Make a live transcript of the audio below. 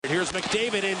Here's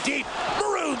McDavid in deep.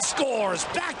 Maroon scores.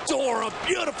 Backdoor. A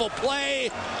beautiful play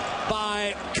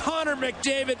by Connor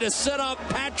McDavid to set up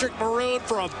Patrick Maroon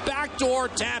for a backdoor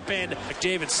tap-in.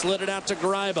 McDavid slid it out to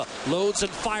Greiba. Loads and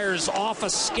fires off a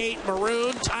skate.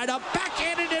 Maroon tied up,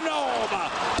 backhanded in home.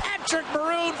 Patrick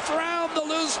Maroon found the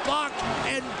loose puck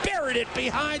and buried it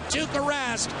behind Tuukka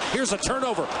Rask. Here's a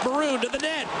turnover. Maroon to the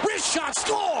net. Wrist shot,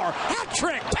 score! Hat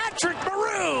trick, Patrick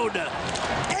Maroon!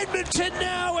 Edmonton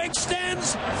now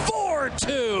extends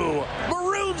 4-2.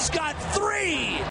 Maroon's got 3.